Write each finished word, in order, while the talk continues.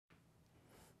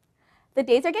The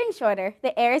days are getting shorter,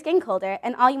 the air is getting colder,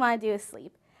 and all you want to do is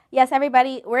sleep. Yes,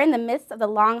 everybody, we're in the midst of the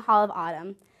long haul of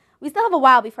autumn. We still have a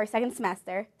while before second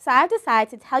semester, so I've decided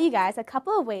to tell you guys a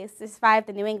couple of ways to survive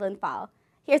the New England fall.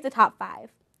 Here's the top 5.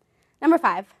 Number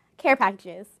 5, care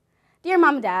packages. Dear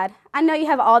Mom and Dad, I know you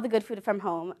have all the good food from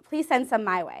home. Please send some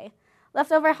my way.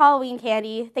 Leftover Halloween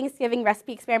candy, Thanksgiving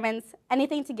recipe experiments,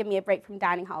 anything to give me a break from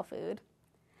dining hall food.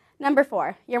 Number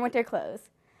 4, your winter clothes.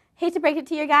 Hate to break it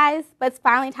to you guys, but it's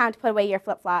finally time to put away your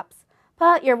flip-flops. Pull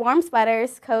out your warm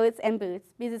sweaters, coats, and boots,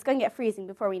 because it's going to get freezing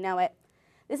before we know it.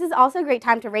 This is also a great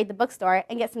time to raid the bookstore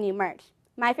and get some new merch.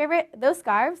 My favorite, those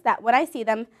scarves that, when I see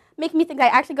them, make me think I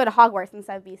actually go to Hogwarts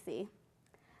instead of BC.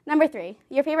 Number 3,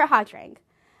 your favorite hot drink.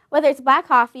 Whether it's black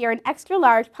coffee or an extra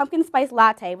large pumpkin spice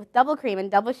latte with double cream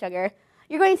and double sugar,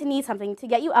 you're going to need something to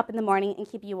get you up in the morning and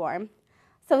keep you warm.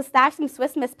 So stash some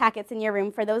Swiss Miss packets in your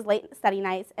room for those late study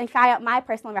nights and try out my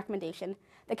personal recommendation,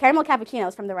 the caramel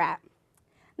cappuccinos from the Rat.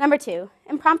 Number 2,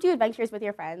 impromptu adventures with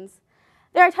your friends.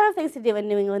 There are a ton of things to do in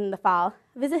New England in the fall.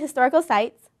 Visit historical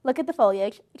sites, look at the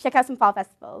foliage, check out some fall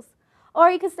festivals. Or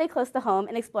you can stay close to home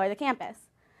and explore the campus.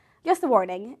 Just a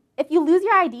warning, if you lose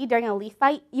your ID during a leaf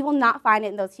fight, you will not find it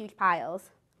in those huge piles.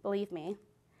 Believe me.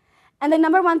 And the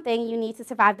number 1 thing you need to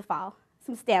survive the fall,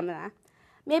 some stamina.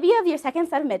 Maybe you have your second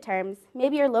set of midterms,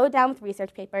 maybe you're loaded down with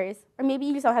research papers, or maybe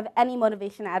you just don't have any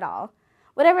motivation at all.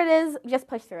 Whatever it is, just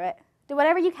push through it. Do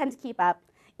whatever you can to keep up,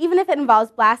 even if it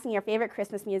involves blasting your favorite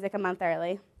Christmas music a month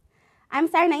early. I'm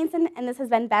Sarah Nainson, and this has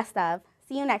been Best Of.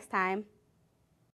 See you next time.